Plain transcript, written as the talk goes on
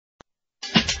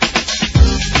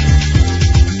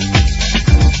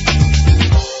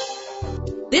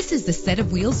This is the set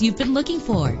of wheels you've been looking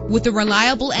for, with a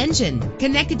reliable engine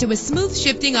connected to a smooth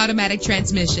shifting automatic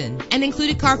transmission. An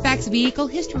included Carfax Vehicle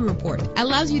History Report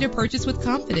allows you to purchase with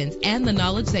confidence and the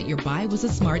knowledge that your buy was a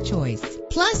smart choice.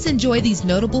 Plus, enjoy these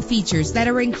notable features that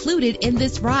are included in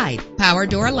this ride: power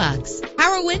door locks,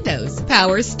 power windows,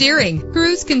 power steering,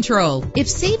 cruise control. If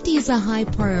safety is a high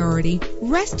priority,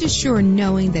 rest assured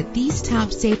knowing that these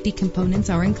top safety components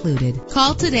are included.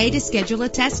 Call today to schedule a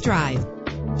test drive.